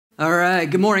right,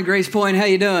 good morning, Grace Point. How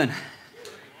you doing?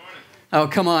 Oh,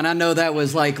 come on. I know that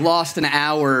was like lost an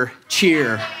hour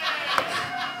cheer.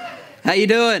 How you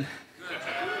doing?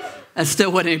 That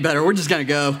still wasn't any better. We're just going to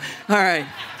go. All right.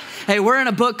 Hey, we're in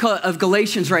a book of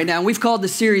Galatians right now. We've called the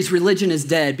series Religion is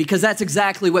Dead because that's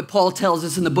exactly what Paul tells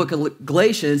us in the book of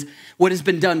Galatians, what has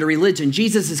been done to religion.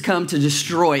 Jesus has come to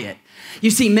destroy it. You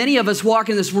see, many of us walk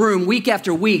in this room week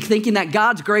after week thinking that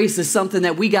God's grace is something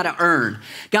that we got to earn.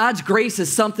 God's grace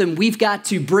is something we've got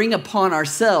to bring upon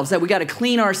ourselves, that we got to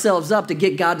clean ourselves up to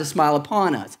get God to smile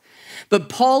upon us. But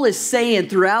Paul is saying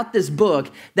throughout this book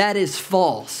that is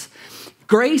false.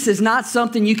 Grace is not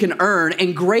something you can earn,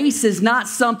 and grace is not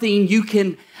something you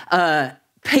can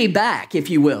pay back, if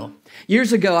you will.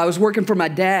 Years ago, I was working for my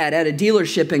dad at a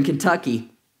dealership in Kentucky,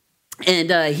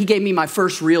 and he gave me my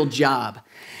first real job.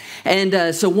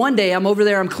 And so one day I'm over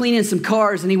there, I'm cleaning some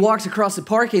cars, and he walks across the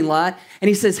parking lot, and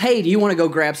he says, "Hey, do you want to go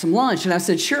grab some lunch?" And I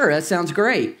said, "Sure, that sounds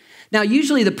great." Now,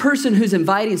 usually the person who's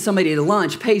inviting somebody to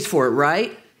lunch pays for it,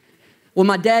 right? Well,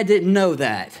 my dad didn't know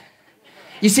that.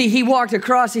 You see, he walked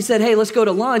across, he said, "Hey, let's go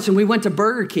to lunch," and we went to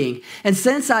Burger King. And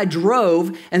since I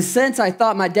drove, and since I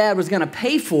thought my dad was going to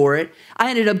pay for it, I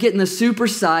ended up getting the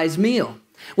supersized meal.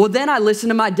 Well, then I listened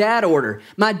to my dad order.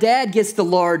 My dad gets the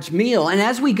large meal, and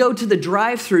as we go to the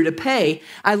drive-thru to pay,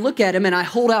 I look at him and I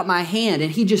hold out my hand,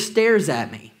 and he just stares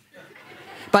at me.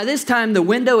 By this time, the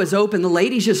window is open, the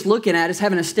lady's just looking at us,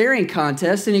 having a staring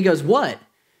contest, and he goes, "What?"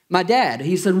 My dad,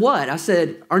 he said, "What?" I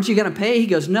said, "Aren't you going to pay?" He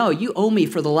goes, "No, you owe me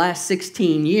for the last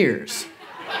 16 years.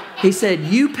 He said,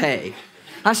 "You pay."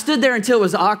 I stood there until it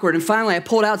was awkward, and finally I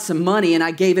pulled out some money and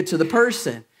I gave it to the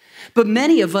person. But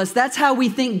many of us, that's how we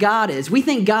think God is. We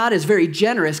think God is very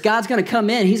generous. God's going to come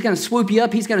in, he's going to swoop you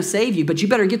up, he's going to save you, but you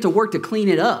better get to work to clean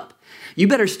it up. You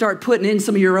better start putting in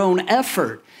some of your own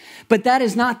effort. But that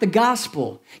is not the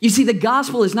gospel. You see, the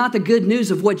gospel is not the good news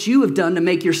of what you have done to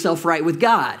make yourself right with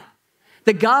God.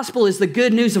 The gospel is the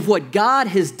good news of what God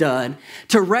has done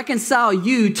to reconcile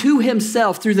you to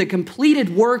himself through the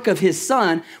completed work of his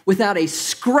son without a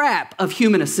scrap of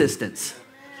human assistance.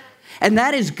 And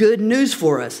that is good news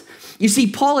for us. You see,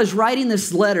 Paul is writing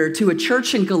this letter to a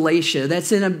church in Galatia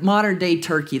that's in a modern day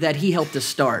Turkey that he helped to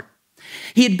start.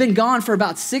 He had been gone for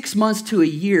about 6 months to a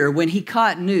year when he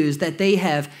caught news that they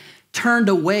have turned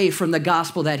away from the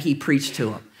gospel that he preached to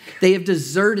them. They have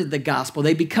deserted the gospel.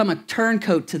 They become a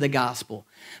turncoat to the gospel.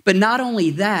 But not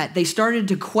only that, they started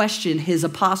to question his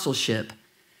apostleship.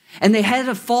 And they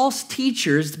had false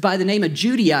teachers by the name of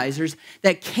Judaizers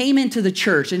that came into the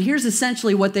church. And here's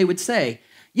essentially what they would say.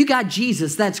 You got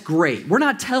Jesus, that's great. We're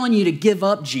not telling you to give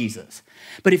up Jesus.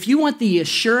 But if you want the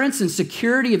assurance and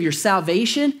security of your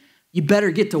salvation, you better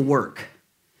get to work.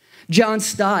 John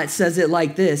Stott says it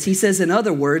like this. He says, in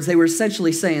other words, they were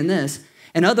essentially saying this.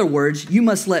 In other words, you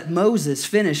must let Moses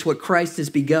finish what Christ has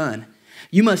begun.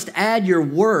 You must add your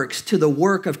works to the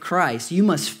work of Christ. You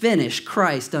must finish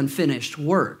Christ's unfinished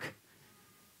work.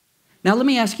 Now, let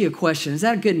me ask you a question. Is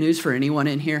that good news for anyone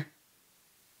in here?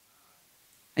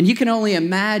 And you can only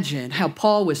imagine how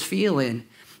Paul was feeling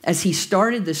as he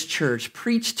started this church,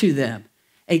 preached to them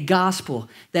a gospel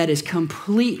that is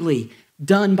completely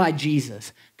done by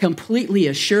Jesus, completely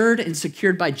assured and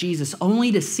secured by Jesus,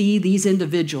 only to see these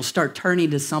individuals start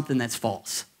turning to something that's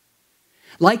false.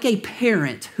 Like a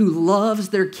parent who loves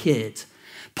their kids,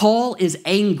 Paul is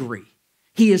angry.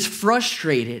 He is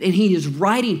frustrated, and he is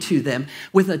writing to them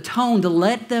with a tone to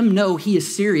let them know he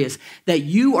is serious, that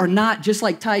you are not, just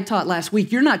like Ty taught last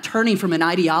week, you're not turning from an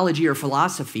ideology or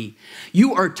philosophy.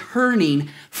 You are turning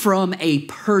from a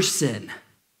person.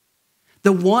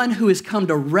 The one who has come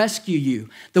to rescue you,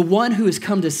 the one who has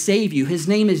come to save you. His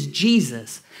name is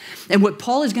Jesus. And what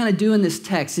Paul is going to do in this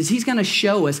text is he's going to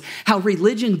show us how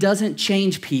religion doesn't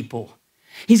change people.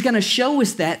 He's going to show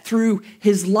us that through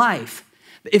his life.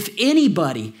 If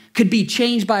anybody could be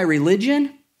changed by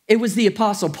religion, it was the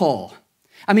Apostle Paul.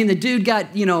 I mean, the dude got,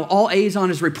 all A's on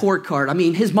his report card. I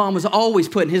mean, his mom was always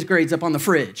putting his grades up on the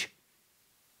fridge.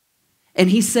 And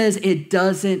he says it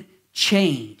doesn't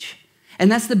change.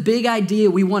 And that's the big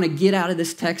idea we want to get out of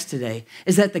this text today,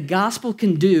 is that the gospel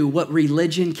can do what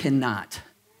religion cannot.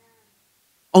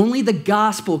 Only the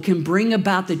gospel can bring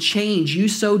about the change you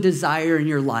so desire in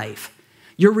your life.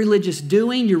 Your religious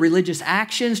doing, your religious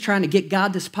actions, trying to get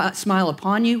God to smile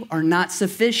upon you are not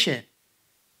sufficient.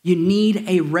 You need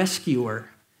a rescuer.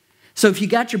 So if you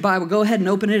got your Bible, go ahead and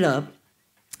open it up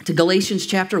to Galatians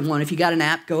chapter 1. If you got an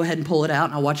app, go ahead and pull it out,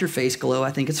 and I'll watch your face glow.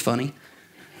 I think it's funny.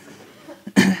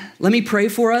 Let me pray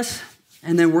for us,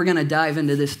 and then we're going to dive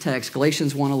into this text,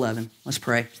 Galatians 1:11. Let's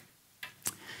pray.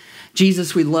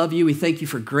 Jesus, we love you. We thank you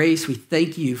for grace. We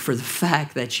thank you for the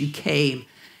fact that you came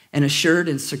and assured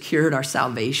and secured our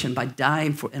salvation by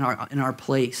dying in our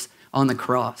place on the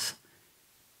cross.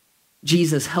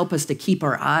 Jesus, help us to keep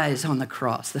our eyes on the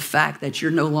cross, the fact that you're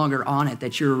no longer on it,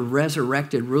 that you're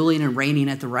resurrected, ruling and reigning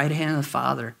at the right hand of the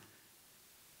Father,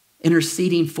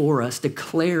 interceding for us,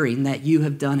 declaring that you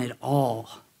have done it all.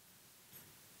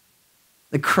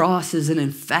 The cross is an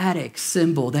emphatic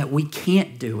symbol that we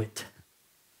can't do it.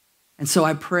 And so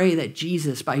I pray that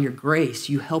Jesus, by your grace,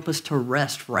 you help us to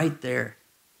rest right there,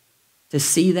 to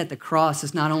see that the cross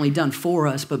is not only done for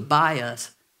us, but by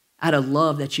us out of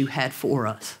love that you had for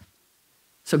us.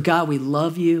 So God, we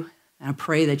love you, and I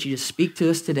pray that you just speak to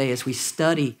us today as we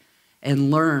study and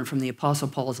learn from the Apostle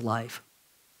Paul's life.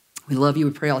 We love you.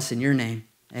 We pray all this in your name.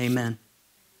 Amen.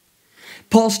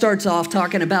 Paul starts off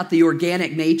talking about the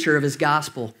organic nature of his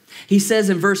gospel. He says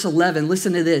in verse 11,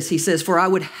 listen to this. He says, "For I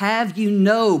would have you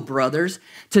know, brothers,"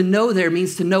 to know there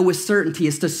means to know with certainty,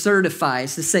 is to certify,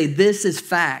 is to say this is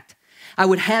fact. "I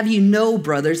would have you know,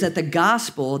 brothers, that the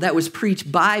gospel that was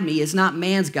preached by me is not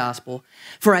man's gospel.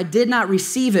 For I did not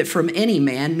receive it from any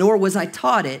man, nor was I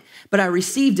taught it, but I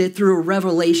received it through a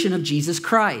revelation of Jesus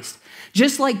Christ."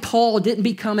 Just like Paul didn't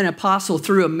become an apostle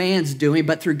through a man's doing,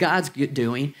 but through God's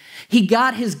doing, he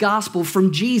got his gospel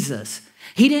from Jesus.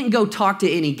 He didn't go talk to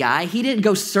any guy. He didn't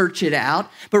go search it out,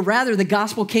 but rather the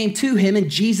gospel came to him and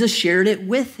Jesus shared it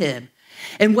with him.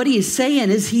 And what he is saying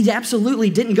is he absolutely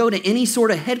didn't go to any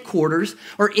sort of headquarters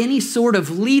or any sort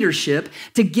of leadership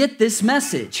to get this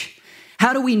message.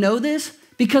 How do we know this?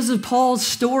 Because of Paul's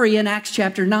story in Acts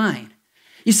chapter 9.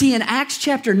 You see, in Acts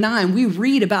chapter 9, we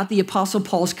read about the Apostle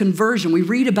Paul's conversion. We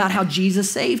read about how Jesus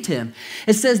saved him.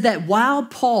 It says that while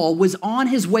Paul was on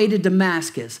his way to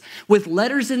Damascus with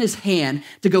letters in his hand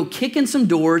to go kick in some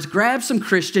doors, grab some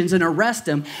Christians and arrest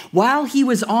them, while he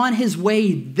was on his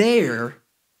way there,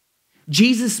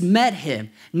 Jesus met him,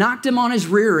 knocked him on his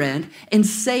rear end, and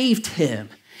saved him.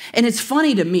 And it's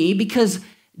funny to me because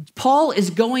Paul is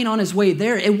going on his way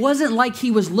there. It wasn't like he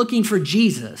was looking for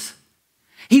Jesus.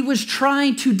 He was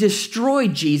trying to destroy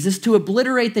Jesus, to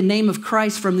obliterate the name of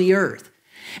Christ from the earth.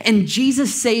 And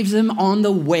Jesus saves him on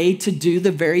the way to do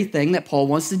the very thing that Paul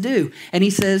wants to do. And he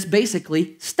says,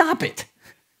 basically, stop it.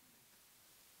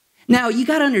 Now, you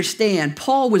got to understand,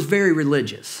 Paul was very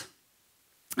religious.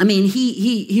 I mean,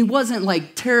 he wasn't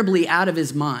like terribly out of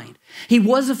his mind. He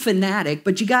was a fanatic,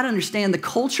 but you got to understand the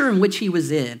culture in which he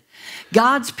was in.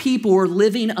 God's people were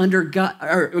living under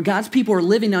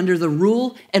the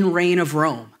rule and reign of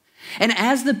Rome. And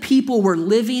as the people were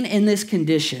living in this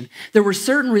condition, there were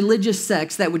certain religious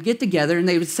sects that would get together and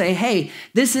they would say, hey,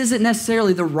 this isn't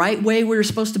necessarily the right way we're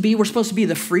supposed to be. We're supposed to be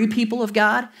the free people of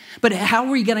God. But how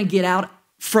are we going to get out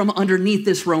from underneath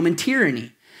this Roman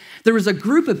tyranny? There was a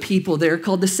group of people there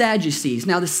called the Sadducees.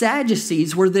 Now, the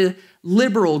Sadducees were the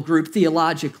liberal group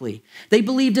theologically. They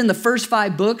believed in the first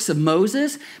 5 books of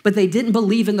Moses, but they didn't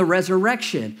believe in the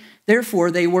resurrection.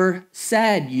 Therefore, they were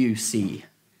Sadducee.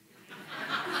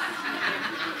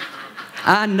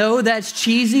 I know that's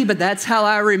cheesy, but that's how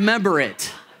I remember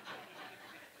it.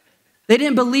 They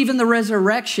didn't believe in the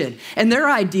resurrection. And their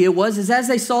idea was, as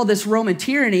they saw this Roman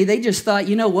tyranny, they just thought,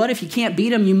 you know what, if you can't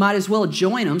beat them, you might as well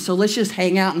join them, so let's just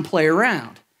hang out and play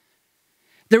around.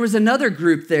 There was another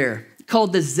group there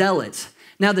called the Zealots.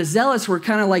 Now, the Zealots were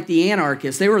kind of like the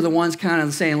anarchists. They were the ones kind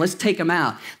of saying, let's take them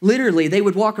out. Literally, they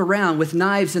would walk around with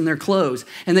knives in their clothes,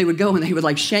 and they would go and they would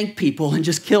like shank people and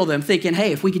just kill them, thinking,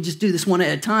 hey, if we could just do this one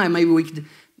at a time, maybe we could.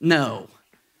 No.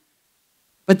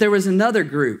 But there was another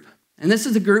group. And this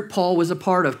is a group Paul was a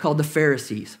part of called the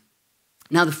Pharisees.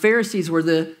 Now, the Pharisees were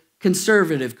the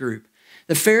conservative group.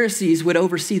 The Pharisees would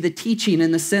oversee the teaching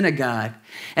in the synagogue,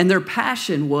 and their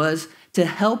passion was to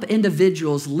help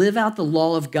individuals live out the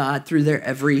law of God through their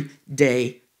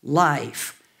everyday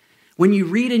life. When you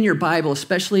read in your Bible,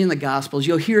 especially in the Gospels,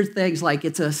 you'll hear things like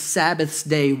it's a Sabbath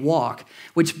day walk,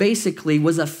 which basically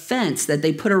was a fence that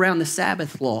they put around the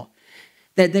Sabbath law.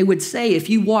 That they would say if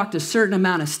you walked a certain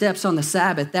amount of steps on the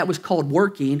Sabbath, that was called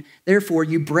working. Therefore,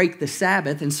 you break the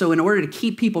Sabbath. And so in order to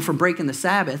keep people from breaking the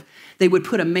Sabbath, they would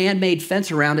put a man-made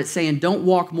fence around it saying, don't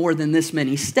walk more than this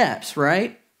many steps,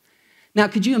 right? Now,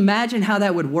 could you imagine how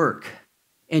that would work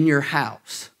in your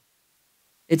house?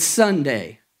 It's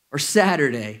Sunday or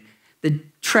Saturday. The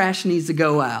trash needs to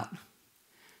go out.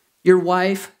 Your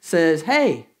wife says,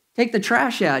 hey, take the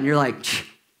trash out. And you're like,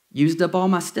 used up all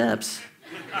my steps.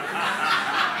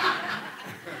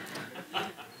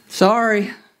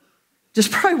 Sorry.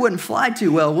 Just probably wouldn't fly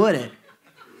too well, would it?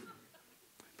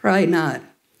 Probably not.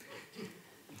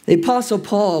 The Apostle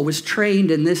Paul was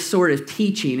trained in this sort of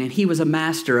teaching, and he was a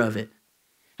master of it.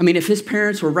 I mean, if his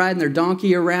parents were riding their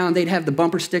donkey around, they'd have the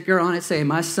bumper sticker on it saying,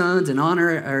 my son's an honor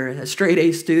or a straight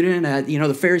A student at, the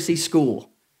Pharisee school.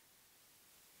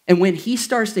 And when he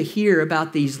starts to hear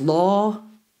about these lawless,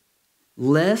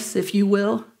 if you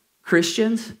will,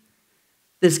 Christians,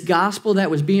 this gospel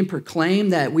that was being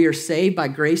proclaimed that we are saved by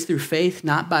grace through faith,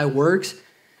 not by works,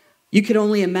 you could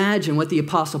only imagine what the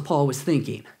Apostle Paul was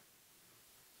thinking.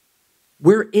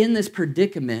 We're in this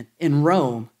predicament in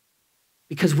Rome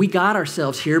because we got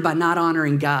ourselves here by not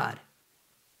honoring God.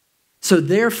 So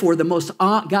therefore, the most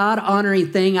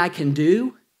God-honoring thing I can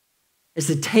do is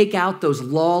to take out those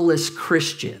lawless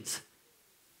Christians.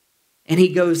 And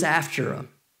he goes after them.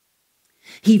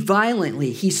 He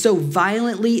so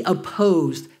violently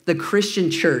opposed the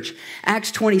Christian church.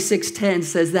 Acts 26:10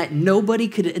 says that nobody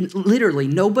could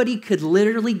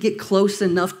literally get close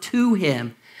enough to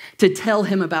him to tell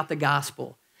him about the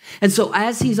gospel. And so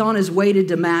as he's on his way to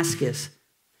Damascus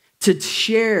to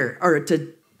share or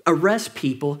to arrest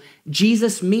people,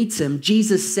 Jesus meets him.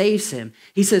 Jesus saves him.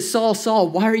 He says, Saul, Saul,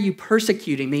 why are you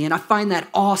persecuting me? And I find that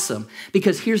awesome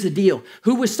because here's the deal.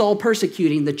 Who was Saul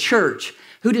persecuting? The church.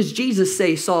 Who does Jesus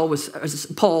say Saul was?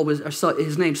 Paul was.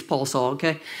 His name's Paul Saul.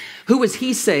 Okay. Who was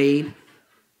he saying?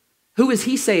 Who was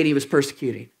he saying he was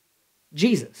persecuting?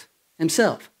 Jesus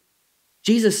himself.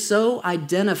 Jesus so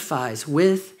identifies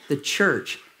with the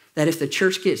church that if the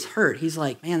church gets hurt, he's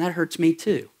like, man, that hurts me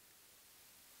too.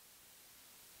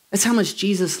 That's how much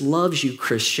Jesus loves you,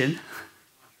 Christian,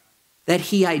 that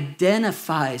he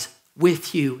identifies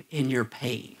with you in your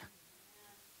pain.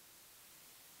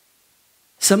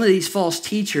 Some of these false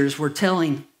teachers were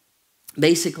telling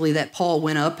basically that Paul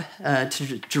went up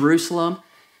to Jerusalem,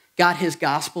 got his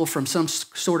gospel from some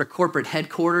sort of corporate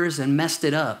headquarters and messed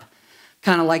it up.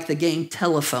 Kind of like the game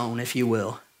Telephone, if you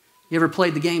will. You ever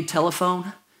played the game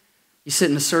Telephone? You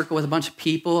sit in a circle with a bunch of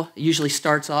people. It usually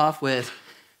starts off with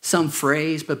some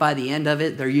phrase, but by the end of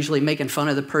it, they're usually making fun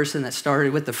of the person that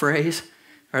started with the phrase.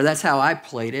 Or that's how I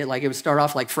played it. Like it would start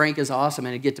off like Frank is awesome,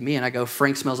 and it'd get to me, and I go,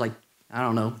 Frank smells like, I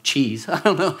don't know, cheese. I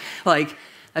don't know. Like,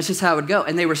 that's just how it would go.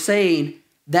 And they were saying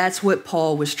that's what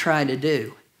Paul was trying to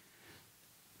do.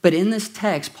 But in this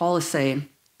text, Paul is saying,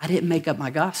 I didn't make up my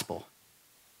gospel.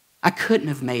 I couldn't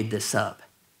have made this up.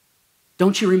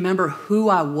 Don't you remember who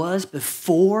I was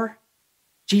before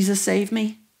Jesus saved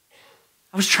me?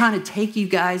 I was trying to take you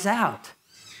guys out.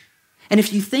 And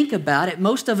if you think about it,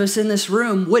 most of us in this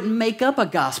room wouldn't make up a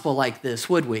gospel like this,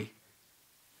 would we?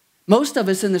 Most of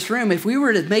us in this room, if we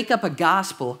were to make up a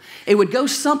gospel, it would go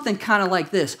something kind of like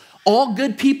this. All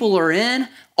good people are in,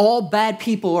 all bad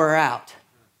people are out.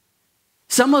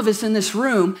 Some of us in this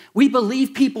room, we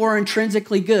believe people are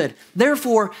intrinsically good.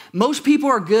 Therefore, most people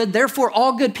are good. Therefore,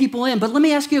 all good people in. But let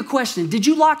me ask you a question. Did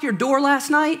you lock your door last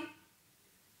night?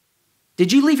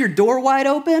 Did you leave your door wide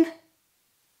open?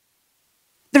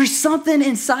 There's something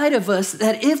inside of us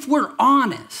that if we're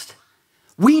honest,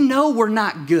 we know we're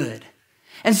not good.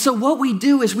 And so what we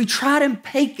do is we try to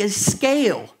make a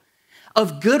scale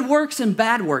of good works and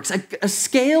bad works, a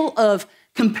scale of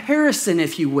comparison,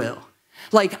 if you will.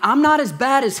 Like, I'm not as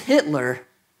bad as Hitler,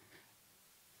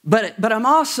 but I'm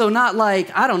also not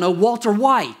like, I don't know, Walter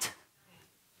White.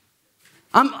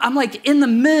 I'm like in the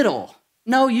middle.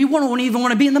 No, you won't even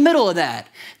want to be in the middle of that.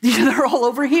 They're all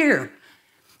over here.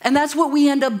 And that's what we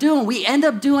end up doing. We end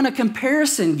up doing a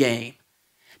comparison game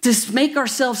to make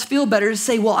ourselves feel better, to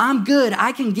say, well, I'm good,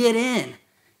 I can get in.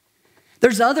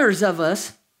 There's others of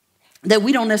us that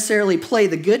we don't necessarily play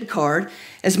the good card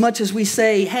as much as we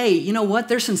say, hey, you know what?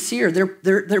 They're sincere.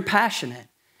 They're passionate.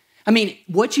 I mean,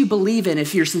 what you believe in,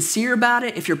 if you're sincere about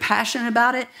it, if you're passionate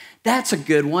about it, that's a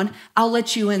good one. I'll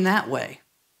let you in that way.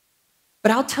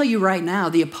 But I'll tell you right now,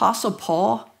 the Apostle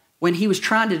Paul, when he was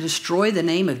trying to destroy the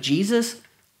name of Jesus,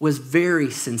 was very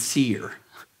sincere.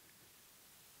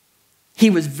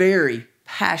 He was very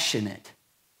passionate.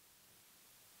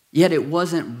 Yet it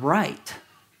wasn't right.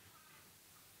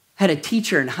 Had a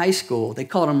teacher in high school, they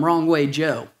called him Wrong Way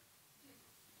Joe.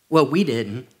 Well, we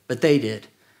didn't, but they did,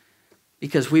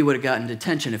 because we would have gotten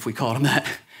detention if we called him that.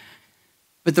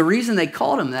 But the reason they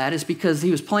called him that is because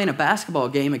he was playing a basketball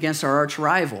game against our arch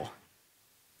rival.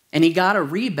 And he got a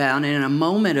rebound, and in a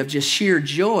moment of just sheer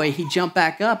joy, he jumped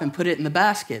back up and put it in the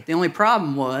basket. The only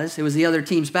problem was, it was the other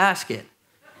team's basket.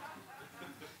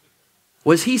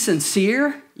 Was he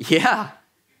sincere? Yeah.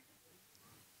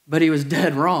 But he was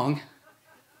dead wrong.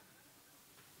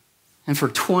 And for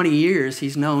 20 years,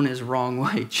 he's known as Wrong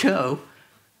Way Joe.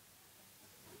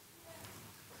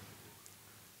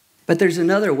 But there's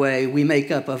another way we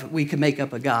can make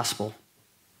up a gospel.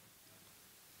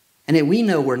 And we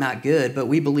know we're not good, but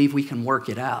we believe we can work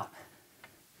it out.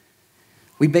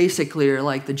 We basically are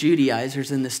like the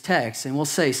Judaizers in this text, and we'll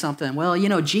say something, well,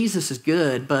 Jesus is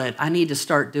good, but I need to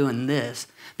start doing this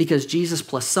because Jesus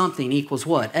plus something equals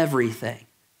what? Everything.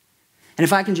 And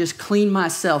if I can just clean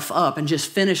myself up and just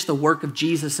finish the work of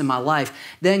Jesus in my life,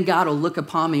 then God will look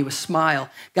upon me with smile.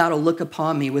 God will look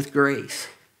upon me with grace.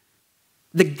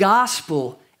 The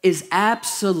gospel is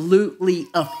absolutely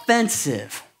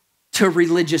offensive to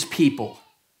religious people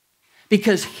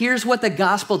because here's what the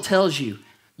gospel tells you.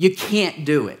 You can't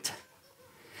do it.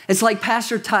 It's like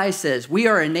Pastor Ty says, we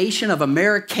are a nation of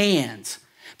Americans,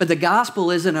 but the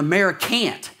gospel is an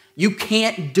Americant. You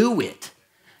can't do it.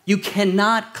 You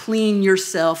cannot clean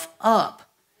yourself up.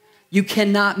 You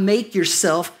cannot make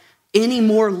yourself any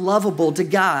more lovable to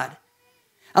God.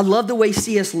 I love the way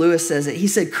C.S. Lewis says it. He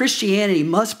said, Christianity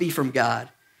must be from God,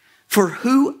 for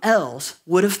who else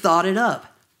would have thought it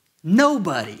up?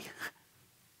 Nobody.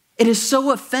 It is so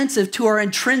offensive to our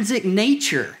intrinsic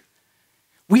nature.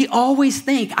 We always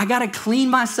think, I got to clean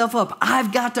myself up.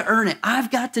 I've got to earn it.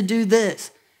 I've got to do this.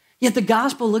 Yet the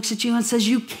gospel looks at you and says,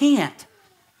 you can't.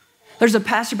 There's a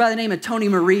pastor by the name of Tony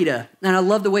Merida, and I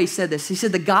love the way he said this. He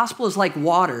said, the gospel is like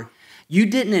water. You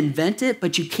didn't invent it,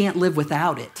 but you can't live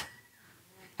without it.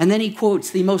 And then he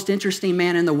quotes the most interesting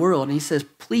man in the world, and he says,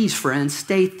 please, friends,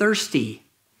 stay thirsty.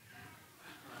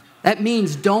 That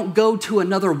means don't go to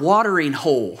another watering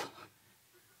hole.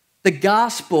 The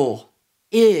gospel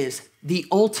is the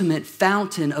ultimate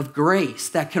fountain of grace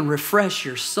that can refresh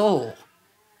your soul.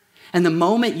 And the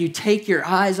moment you take your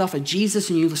eyes off of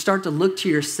Jesus and you start to look to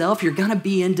yourself, you're going to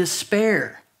be in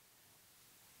despair.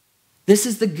 This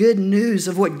is the good news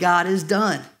of what God has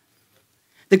done.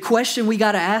 The question we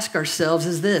got to ask ourselves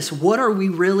is this: what are we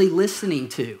really listening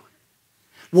to?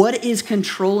 What is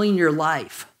controlling your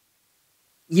life?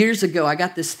 Years ago, I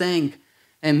got this thing,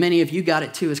 and many of you got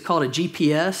it too. It's called a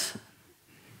GPS.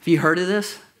 Have you heard of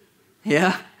this?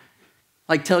 Yeah?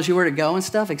 Like tells you where to go and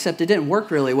stuff, except it didn't work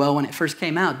really well when it first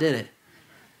came out, did it?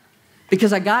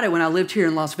 Because I got it when I lived here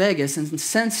in Las Vegas, and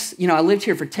since, I lived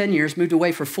here for 10 years, moved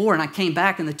away for 4, and I came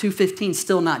back, and the 215's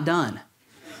still not done.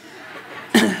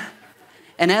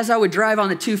 And as I would drive on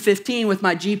the 215 with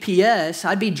my GPS,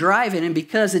 I'd be driving, and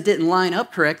because it didn't line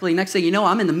up correctly, next thing you know,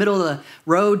 I'm in the middle of the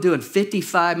road doing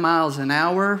 55 miles an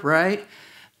hour, right?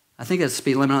 I think that's the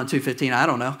speed limit on the 215, I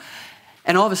don't know.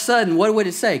 And all of a sudden, what would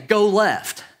it say? Go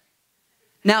left.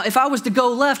 Now, if I was to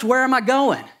go left, where am I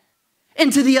going?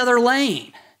 Into the other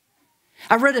lane.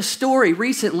 I read a story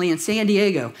recently in San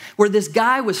Diego where this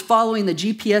guy was following the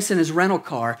GPS in his rental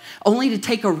car only to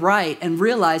take a right and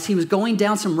realize he was going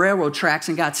down some railroad tracks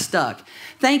and got stuck.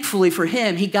 Thankfully for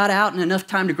him, he got out in enough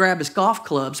time to grab his golf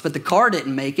clubs, but the car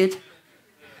didn't make it.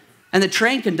 And the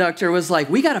train conductor was like,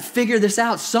 we got to figure this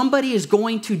out. Somebody is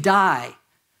going to die.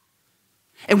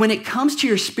 And when it comes to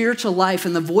your spiritual life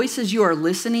and the voices you are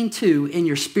listening to in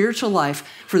your spiritual life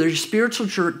for their spiritual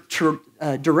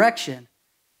direction,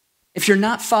 if you're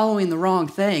not following the wrong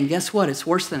thing, guess what? It's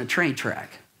worse than a train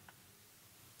track.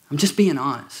 I'm just being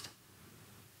honest.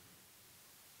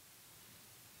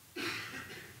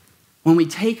 When we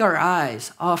take our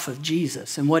eyes off of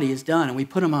Jesus and what he has done and we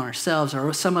put them on ourselves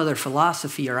or some other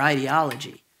philosophy or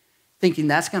ideology, thinking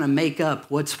that's going to make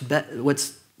up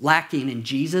what's lacking in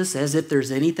Jesus, as if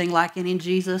there's anything lacking in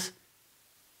Jesus,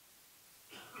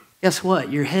 guess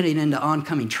what? You're heading into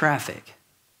oncoming traffic.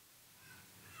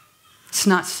 It's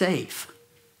not safe.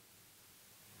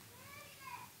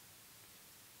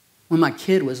 When my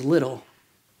kid was little,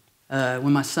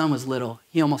 when my son was little,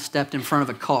 he almost stepped in front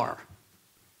of a car.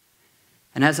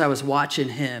 And as I was watching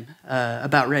him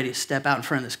about ready to step out in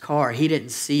front of this car, he didn't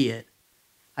see it.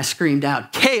 I screamed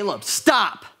out, "Caleb,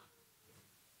 stop!"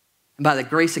 And by the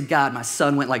grace of God, my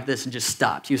son went like this and just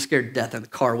stopped. He was scared to death and the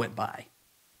car went by.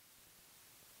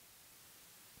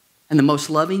 And the most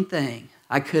loving thing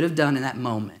I could have done in that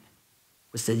moment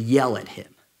was to yell at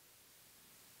him.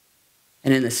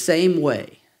 And in the same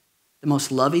way, the most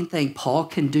loving thing Paul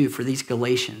can do for these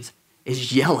Galatians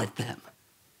is yell at them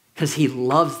because he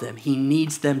loves them. He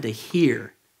needs them to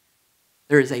hear.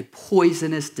 There is a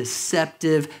poisonous,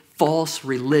 deceptive, false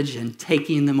religion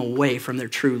taking them away from their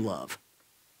true love.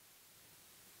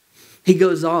 He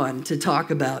goes on to talk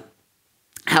about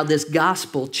how this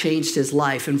gospel changed his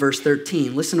life in verse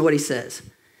 13. Listen to what he says.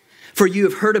 For you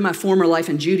have heard of my former life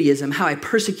in Judaism, how I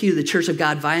persecuted the church of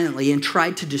God violently and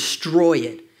tried to destroy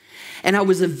it. And I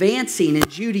was advancing in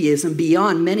Judaism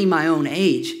beyond many my own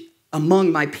age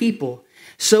among my people.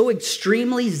 So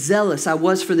extremely zealous I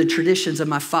was for the traditions of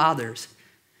my fathers.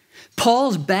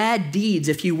 Paul's bad deeds,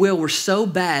 if you will, were so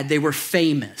bad they were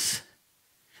famous.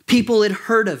 People had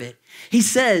heard of it. He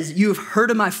says, you have heard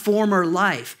of my former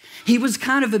life. He was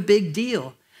kind of a big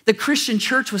deal. The Christian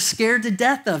church was scared to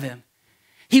death of him.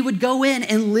 He would go in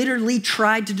and literally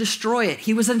try to destroy it.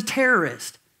 He was a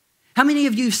terrorist. How many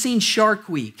of you have seen Shark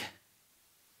Week?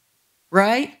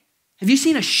 Right? Have you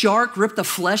seen a shark rip the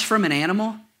flesh from an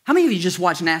animal? How many of you just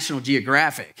watch National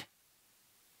Geographic?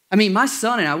 I mean, my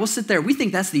son and I, we'll sit there, we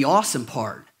think that's the awesome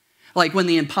part. Like when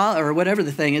the impala or whatever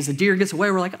the thing is, the deer gets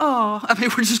away, we're like, oh, I mean,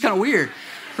 we're just kind of weird,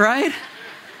 right?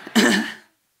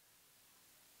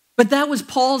 But that was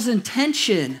Paul's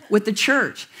intention with the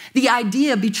church. The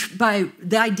idea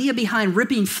behind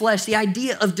ripping flesh, the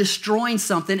idea of destroying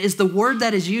something is the word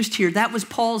that is used here. That was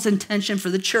Paul's intention for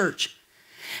the church.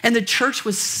 And the church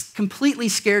was completely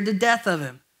scared to death of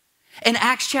him. In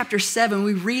Acts chapter 7,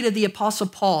 we read of the Apostle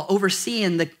Paul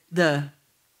overseeing the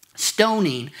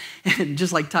stoning, and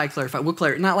just like Ty clarified, we'll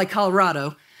clarify, not like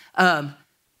Colorado,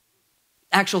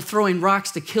 actual throwing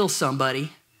rocks to kill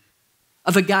somebody,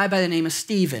 of a guy by the name of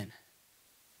Stephen.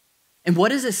 And what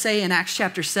does it say in Acts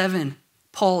chapter 7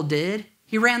 Paul did?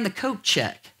 He ran the coat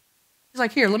check. He's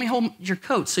like, here, let me hold your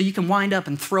coat so you can wind up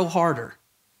and throw harder.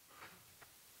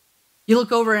 You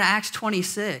look over in Acts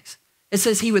 26. It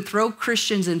says he would throw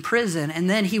Christians in prison and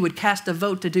then he would cast a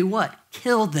vote to do what?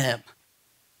 Kill them.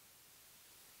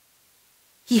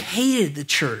 He hated the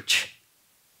church.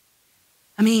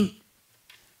 I mean,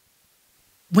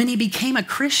 when he became a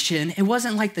Christian, it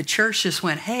wasn't like the church just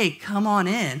went, hey, come on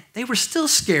in. They were still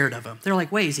scared of him. They're like,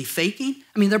 wait, is he faking?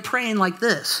 I mean, they're praying like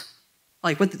this.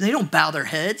 Like, what? They don't bow their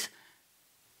heads.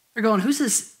 They're going, who's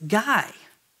this guy?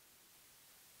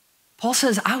 Paul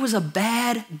says, I was a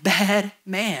bad, bad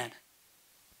man.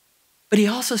 But he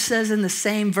also says in the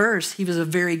same verse, he was a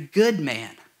very good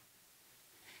man.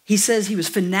 He says he was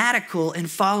fanatical in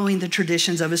following the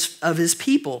traditions of his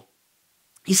people.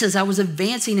 He says, I was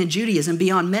advancing in Judaism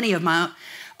beyond many of my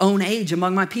own age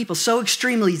among my people, so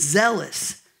extremely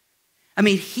zealous. I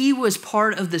mean, he was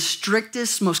part of the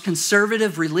strictest, most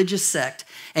conservative religious sect,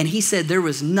 and he said there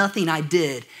was nothing I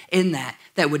did in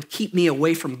that would keep me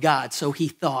away from God, so he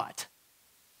thought.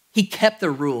 He kept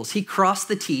the rules. He crossed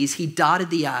the T's. He dotted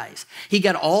the I's. He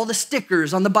got all the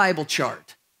stickers on the Bible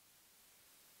chart.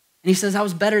 And he says, I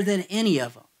was better than any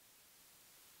of them.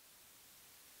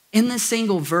 In this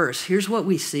single verse, here's what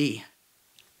we see.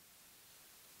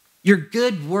 Your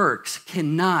good works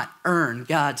cannot earn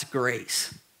God's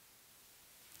grace.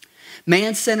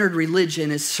 Man-centered religion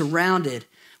is surrounded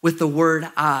with the word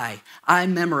I. I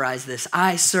memorized this.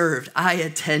 I served. I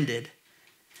attended.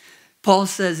 Paul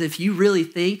says if you really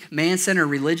think man-centered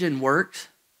religion works,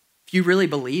 if you really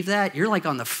believe that, you're like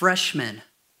on the freshman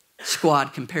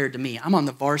squad compared to me. I'm on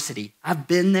the varsity. I've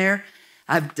been there.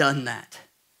 I've done that.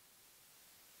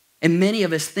 And many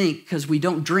of us think because we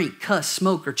don't drink, cuss,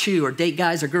 smoke, or chew, or date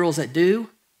guys or girls that do,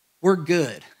 we're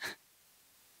good.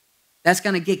 That's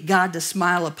going to get God to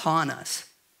smile upon us.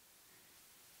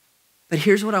 But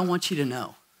here's what I want you to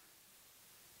know.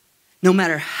 No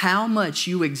matter how much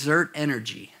you exert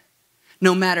energy,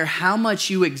 no matter how much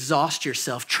you exhaust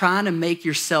yourself trying to make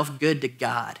yourself good to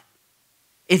God,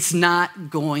 it's not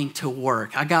going to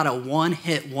work. I got a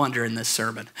one-hit wonder in this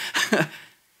sermon.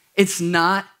 It's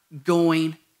not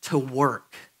going to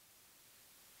work.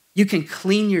 You can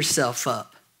clean yourself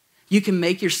up. You can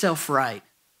make yourself right,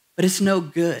 but it's no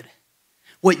good.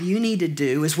 What you need to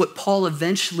do is what Paul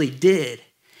eventually did,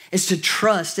 is to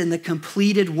trust in the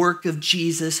completed work of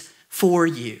Jesus for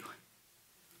you.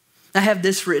 I have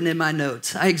this written in my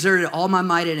notes. I exerted all my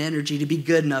might and energy to be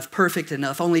good enough, perfect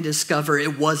enough, only to discover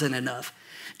it wasn't enough.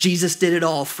 Jesus did it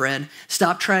all, friend.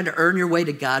 Stop trying to earn your way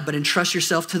to God, but entrust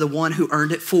yourself to the one who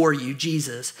earned it for you,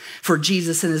 Jesus. For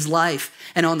Jesus in his life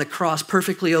and on the cross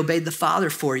perfectly obeyed the Father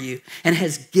for you and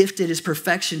has gifted his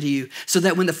perfection to you so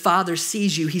that when the Father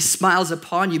sees you, he smiles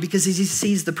upon you because he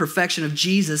sees the perfection of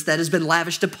Jesus that has been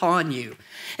lavished upon you.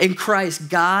 In Christ,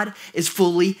 God is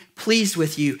fully pleased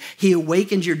with you. He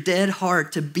awakened your dead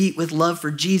heart to beat with love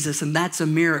for Jesus, and that's a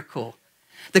miracle.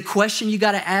 The question you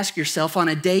got to ask yourself on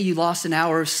a day you lost an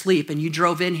hour of sleep and you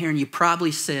drove in here and you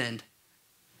probably sinned.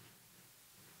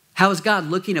 How is God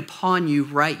looking upon you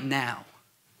right now?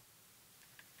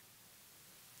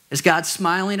 Is God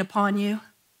smiling upon you?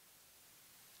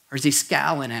 Or is he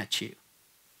scowling at you?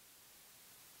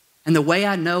 And the way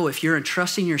I know if you're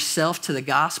entrusting yourself to the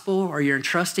gospel or you're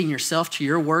entrusting yourself to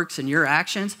your works and your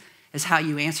actions is how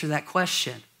you answer that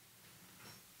question.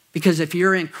 Because if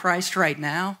you're in Christ right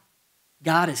now,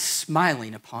 God is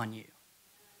smiling upon you.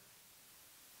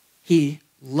 He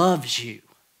loves you.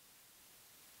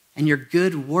 And your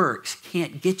good works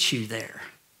can't get you there.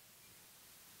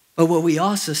 But what we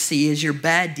also see is your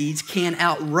bad deeds can't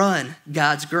outrun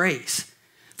God's grace.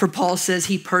 For Paul says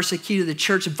he persecuted the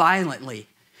church violently.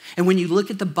 And when you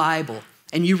look at the Bible,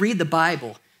 and you read the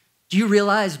Bible, do you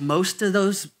realize most of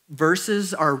those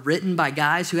verses are written by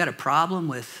guys who had a problem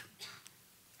with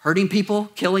hurting people,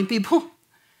 killing people?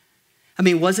 I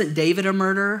mean, wasn't David a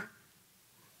murderer?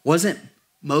 Wasn't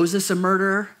Moses a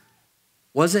murderer?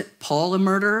 Wasn't Paul a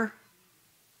murderer?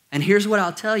 And here's what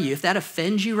I'll tell you. If that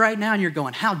offends you right now and you're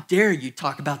going, how dare you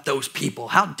talk about those people?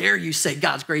 How dare you say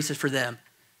God's grace is for them?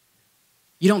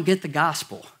 You don't get the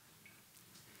gospel.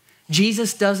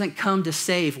 Jesus doesn't come to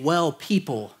save well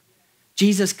people.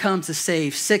 Jesus comes to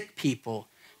save sick people.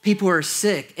 People who are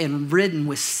sick and ridden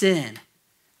with sin.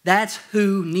 That's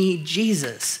who need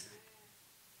Jesus.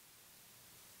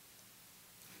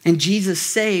 And Jesus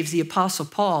saves the Apostle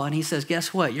Paul, and he says,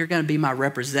 guess what? You're going to be my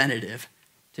representative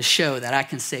to show that I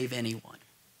can save anyone.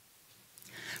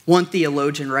 One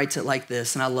theologian writes it like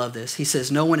this, and I love this. He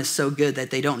says, no one is so good that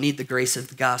they don't need the grace of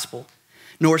the gospel,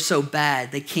 nor so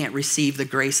bad they can't receive the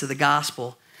grace of the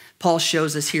gospel. Paul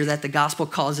shows us here that the gospel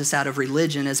calls us out of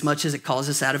religion as much as it calls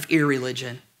us out of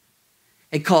irreligion.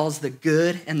 It calls the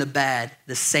good and the bad,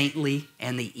 the saintly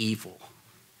and the evil.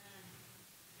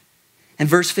 In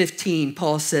verse 15,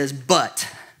 Paul says, but.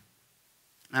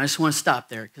 I just want to stop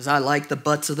there because I like the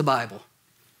buts of the Bible.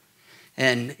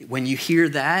 And when you hear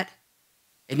that,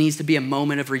 it needs to be a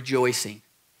moment of rejoicing.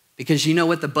 Because you know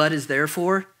what the but is there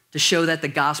for? To show that the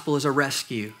gospel is a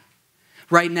rescue.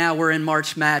 Right now, we're in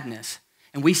March Madness.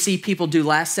 And we see people do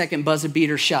last-second buzzer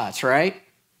beater shots, right?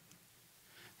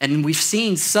 And we've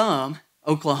seen some,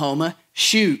 Oklahoma,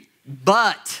 shoot.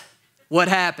 But what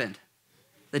happened?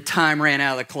 The time ran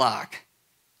out of the clock.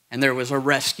 And there was a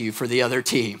rescue for the other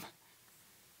team.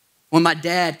 When my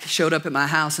dad showed up at my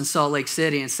house in Salt Lake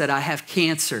City and said, I have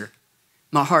cancer,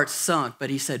 my heart sunk. But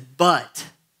he said, but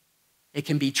it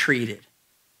can be treated.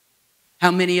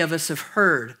 How many of us have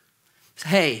heard,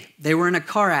 hey, they were in a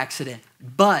car accident,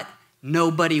 but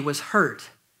nobody was hurt.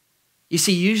 You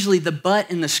see, usually the but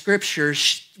in the scripture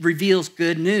reveals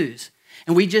good news.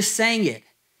 And we just sang it.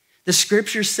 The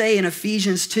scriptures say in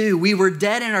Ephesians 2, we were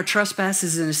dead in our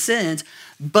trespasses and sins,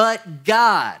 but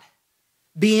God,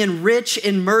 being rich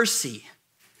in mercy,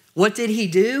 what did he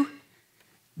do?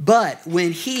 But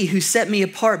when he who set me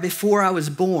apart before I was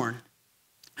born,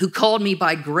 who called me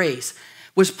by grace,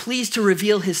 was pleased to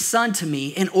reveal his son to me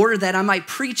in order that I might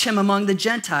preach him among the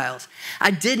Gentiles. I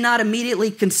did not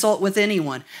immediately consult with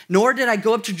anyone, nor did I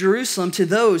go up to Jerusalem to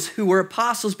those who were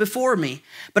apostles before me,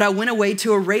 but I went away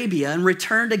to Arabia and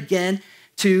returned again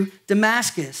to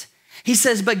Damascus. He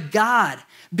says, but God,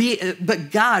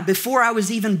 before I was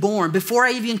even born, before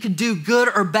I even could do good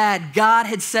or bad, God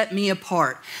had set me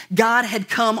apart. God had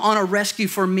come on a rescue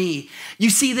for me. You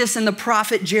see this in the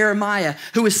prophet Jeremiah,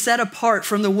 who was set apart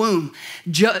from the womb.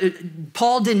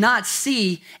 Paul did not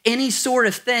see any sort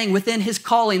of thing within his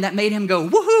calling that made him go,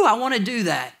 woohoo, I want to do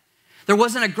that. There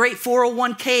wasn't a great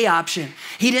 401k option.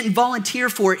 He didn't volunteer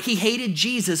for it. He hated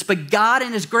Jesus, but God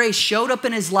in his grace showed up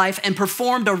in his life and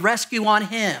performed a rescue on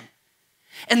him.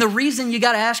 And the reason you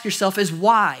got to ask yourself is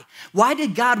why? Why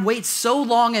did God wait so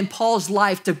long in Paul's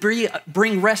life to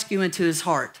bring rescue into his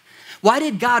heart? Why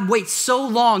did God wait so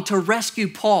long to rescue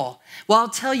Paul? Well, I'll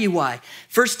tell you why.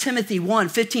 1 Timothy 1,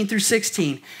 15 through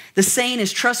 16. The saying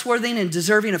is trustworthy and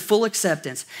deserving of full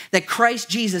acceptance, that Christ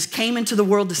Jesus came into the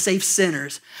world to save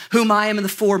sinners, whom I am the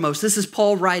foremost. This is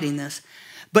Paul writing this.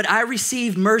 But I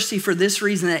received mercy for this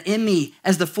reason, that in me,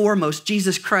 as the foremost,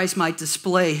 Jesus Christ might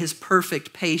display his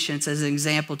perfect patience as an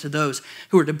example to those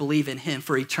who are to believe in him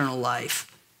for eternal life.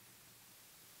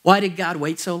 Why did God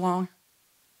wait so long?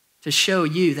 To show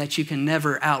you that you can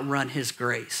never outrun his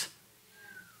grace.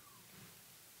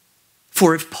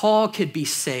 For if Paul could be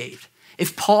saved,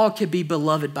 if Paul could be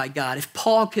beloved by God, if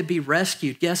Paul could be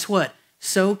rescued, guess what?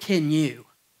 So can you.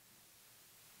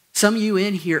 Some of you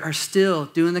in here are still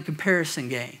doing the comparison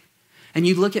game. And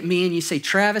you look at me and you say,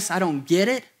 Travis, I don't get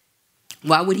it.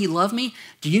 Why would he love me?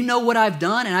 Do you know what I've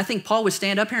done? And I think Paul would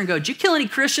stand up here and go, did you kill any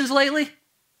Christians lately?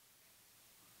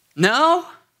 No?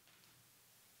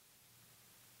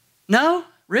 No?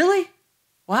 Really?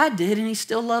 Well, I did, and he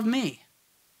still loved me.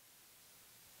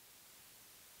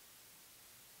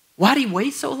 Why did he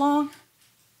wait so long?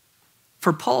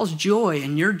 For Paul's joy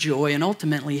and your joy and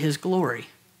ultimately his glory.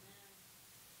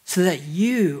 So that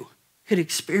you could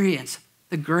experience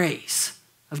the grace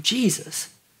of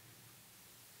Jesus.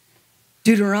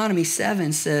 Deuteronomy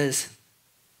 7 says,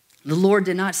 the Lord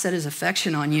did not set his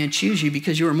affection on you and choose you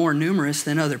because you were more numerous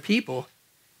than other people,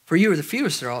 for you were the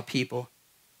fewest of all people,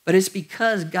 but it's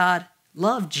because God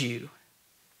loved you.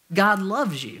 God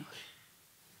loves you.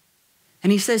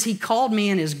 And he says he called me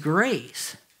in his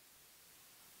grace.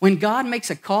 When God makes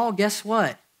a call, guess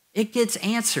what? It gets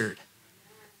answered.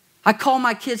 I call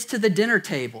my kids to the dinner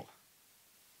table.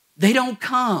 They don't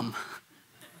come.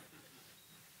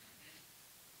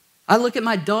 I look at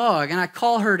my dog and I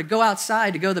call her to go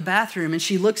outside to go to the bathroom and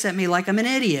she looks at me like I'm an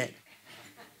idiot.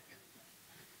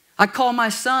 I call my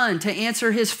son to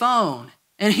answer his phone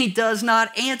and he does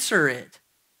not answer it.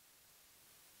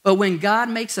 But when God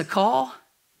makes a call,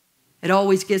 it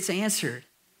always gets answered.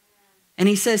 And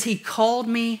he says he called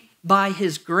me by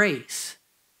his grace.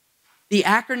 The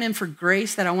acronym for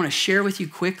grace that I want to share with you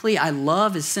quickly, I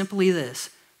love, is simply this: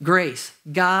 grace,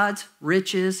 God's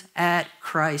riches at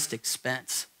Christ's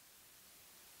expense.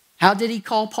 How did he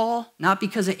call Paul? Not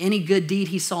because of any good deed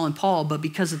he saw in Paul, but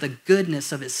because of the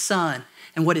goodness of his son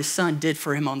and what his son did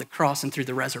for him on the cross and through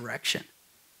the resurrection.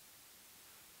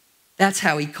 That's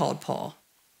how he called Paul.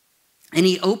 And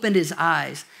he opened his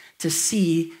eyes to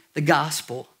see the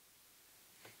gospel.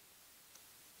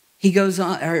 He goes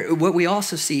on, or what we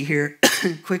also see here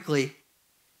quickly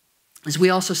is we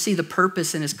also see the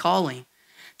purpose in his calling.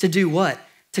 To do what?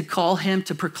 To call him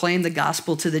to proclaim the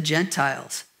gospel to the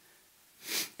Gentiles.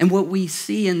 And what we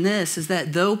see in this is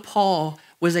that though Paul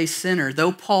was a sinner,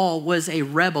 though Paul was a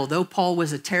rebel, though Paul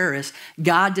was a terrorist,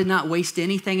 God did not waste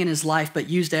anything in his life, but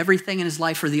used everything in his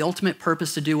life for the ultimate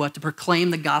purpose to do what? To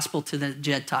proclaim the gospel to the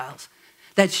Gentiles.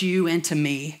 That's you and to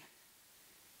me.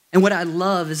 And what I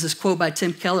love is this quote by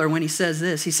Tim Keller when he says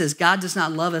this. He says, God does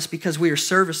not love us because we are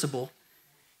serviceable.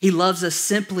 He loves us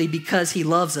simply because he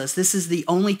loves us. This is the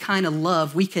only kind of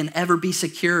love we can ever be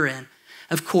secure in.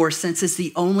 Of course, since it's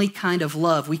the only kind of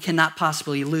love we cannot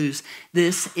possibly lose,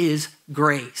 this is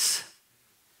grace.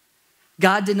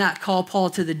 God did not call Paul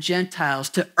to the Gentiles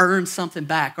to earn something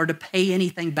back or to pay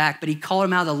anything back, but he called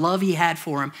him out of the love he had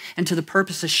for him and to the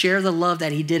purpose to share the love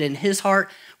that he did in his heart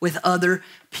with other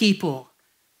people.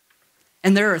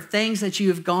 And there are things that you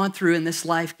have gone through in this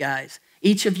life, guys.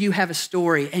 Each of you have a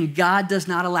story, and God does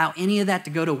not allow any of that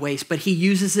to go to waste, but he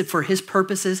uses it for his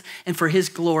purposes and for his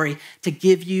glory to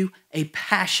give you a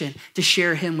passion to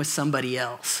share him with somebody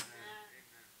else.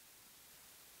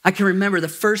 I can remember the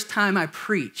first time I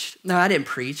preached. No, I didn't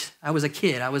preach. I was a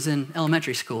kid. I was in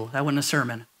elementary school. That wasn't a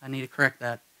sermon. I need to correct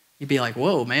that. You'd be like,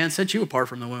 whoa, man, set you apart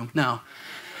from the womb. No.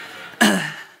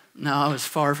 No, I was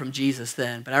far from Jesus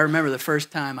then. But I remember the first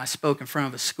time I spoke in front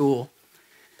of a school.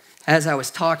 As I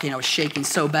was talking, I was shaking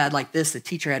so bad like this, the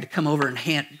teacher had to come over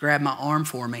and grab my arm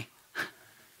for me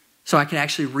so I could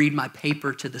actually read my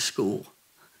paper to the school.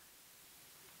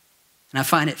 And I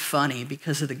find it funny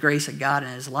because of the grace of God in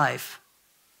his life,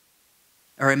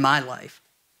 or in my life.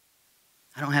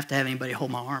 I don't have to have anybody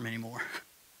hold my arm anymore.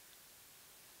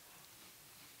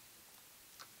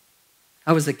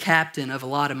 I was the captain of a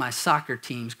lot of my soccer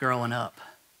teams growing up.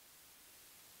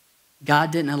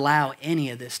 God didn't allow any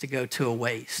of this to go to a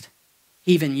waste.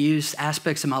 He even used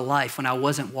aspects of my life when I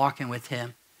wasn't walking with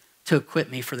him to equip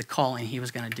me for the calling he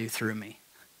was going to do through me.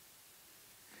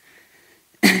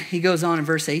 He goes on in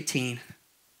verse 18.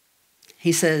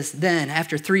 He says, then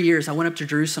after 3 years, I went up to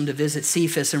Jerusalem to visit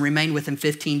Cephas and remained with him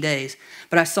 15 days.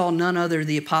 But I saw none other of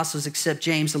the apostles except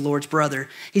James, the Lord's brother.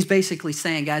 He's basically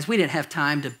saying, guys, we didn't have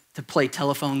time to play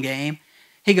telephone game.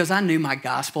 He goes, I knew my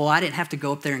gospel. I didn't have to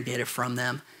go up there and get it from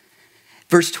them.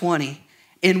 Verse 20,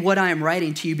 in what I am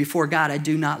writing to you before God, I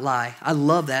do not lie. I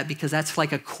love that because that's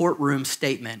like a courtroom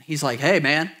statement. He's like, hey,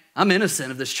 man, I'm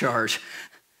innocent of this charge.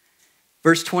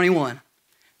 Verse 21,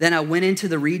 then I went into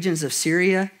the regions of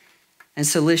Syria and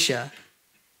Cilicia,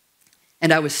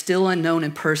 and I was still unknown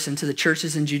in person to the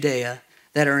churches in Judea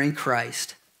that are in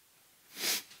Christ.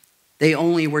 They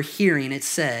only were hearing it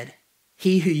said,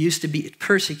 he who used to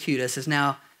persecute us is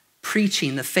now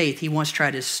preaching the faith he once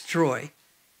tried to destroy.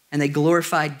 And they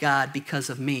glorified God because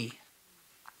of me.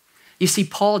 You see,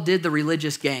 Paul did the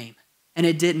religious game, and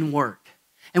it didn't work.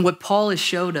 And what Paul has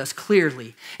showed us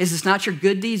clearly is it's not your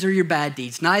good deeds or your bad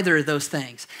deeds. Neither of those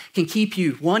things can keep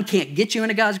you. One can't get you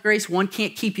into God's grace. One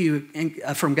can't keep you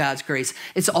from God's grace.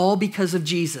 It's all because of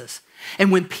Jesus. And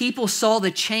when people saw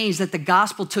the change that the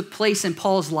gospel took place in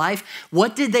Paul's life,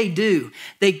 what did they do?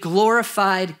 They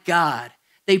glorified God.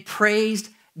 They praised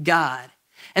God.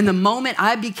 And the moment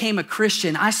I became a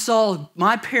Christian, I saw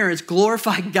my parents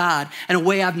glorify God in a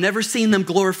way I've never seen them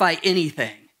glorify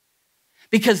anything.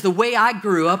 Because the way I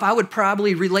grew up, I would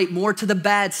probably relate more to the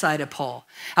bad side of Paul.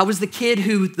 I was the kid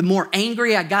who, the more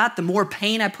angry I got, the more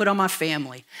pain I put on my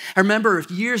family. I remember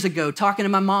years ago talking to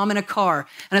my mom in a car,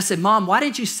 and I said, Mom, why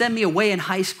didn't you send me away in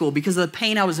high school because of the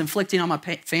pain I was inflicting on my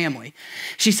family?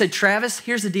 She said, Travis,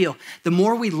 here's the deal. The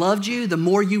more we loved you, the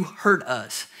more you hurt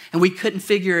us, and we couldn't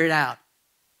figure it out.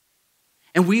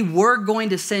 And we were going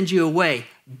to send you away,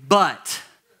 but.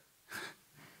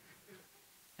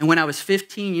 And when I was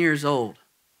 15 years old,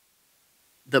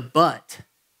 the but,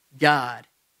 God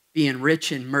being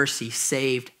rich in mercy,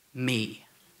 saved me.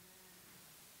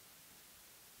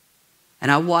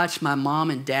 And I watched my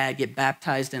mom and dad get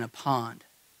baptized in a pond.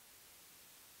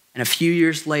 And a few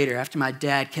years later, after my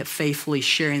dad kept faithfully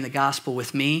sharing the gospel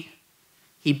with me,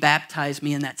 he baptized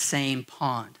me in that same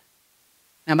pond.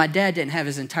 Now, my dad didn't have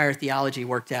his entire theology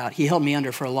worked out. He held me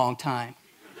under for a long time.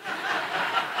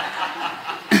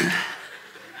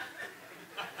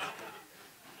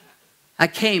 I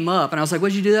came up and I was like,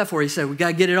 what'd you do that for? He said, we got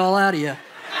to get it all out of you.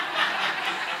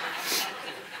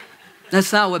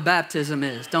 That's not what baptism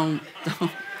is. Don't.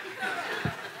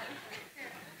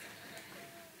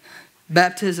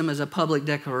 Baptism is a public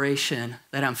declaration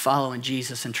that I'm following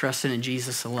Jesus and trusting in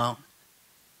Jesus alone.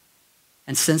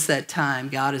 And since that time,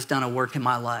 God has done a work in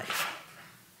my life.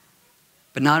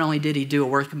 But not only did he do a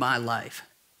work in my life,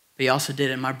 but he also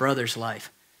did it in my brother's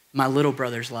life, my little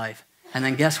brother's life. And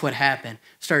then guess what happened?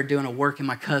 Started doing a work in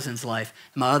my cousin's life,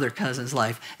 in my other cousin's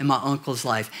life, in my uncle's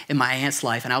life, in my aunt's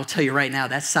life. And I will tell you right now,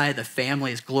 that side of the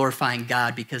family is glorifying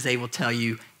God because they will tell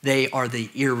you they are the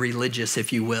irreligious,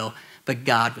 if you will, but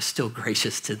God was still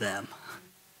gracious to them.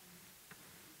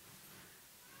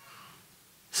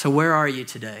 So where are you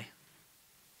today?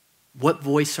 What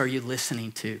voice are you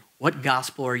listening to? What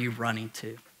gospel are you running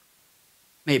to?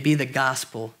 May it be the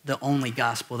gospel, the only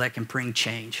gospel that can bring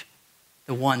change.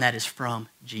 The one that is from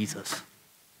Jesus.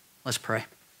 Let's pray.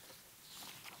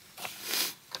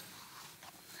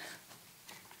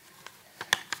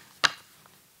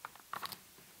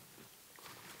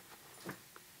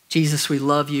 Jesus, we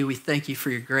love you. We thank you for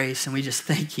your grace, and we just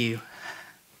thank you.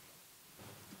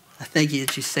 I thank you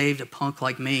that you saved a punk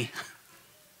like me.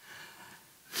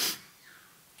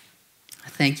 I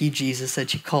thank you, Jesus,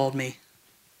 that you called me,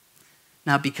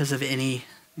 not because of any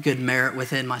good merit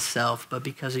within myself, but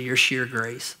because of your sheer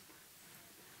grace.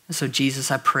 And so,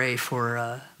 Jesus, I pray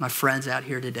for my friends out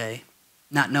here today,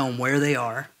 not knowing where they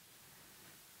are.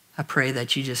 I pray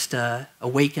that you just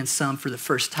awaken some for the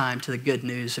first time to the good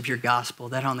news of your gospel,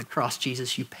 that on the cross,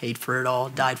 Jesus, you paid for it all,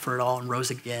 died for it all, and rose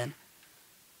again.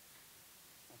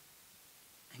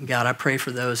 And God, I pray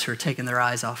for those who are taking their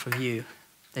eyes off of you,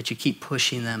 that you keep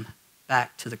pushing them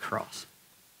back to the cross.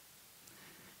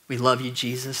 We love you,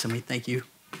 Jesus, and we thank you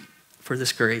for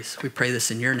this grace. We pray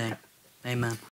this in your name. Amen.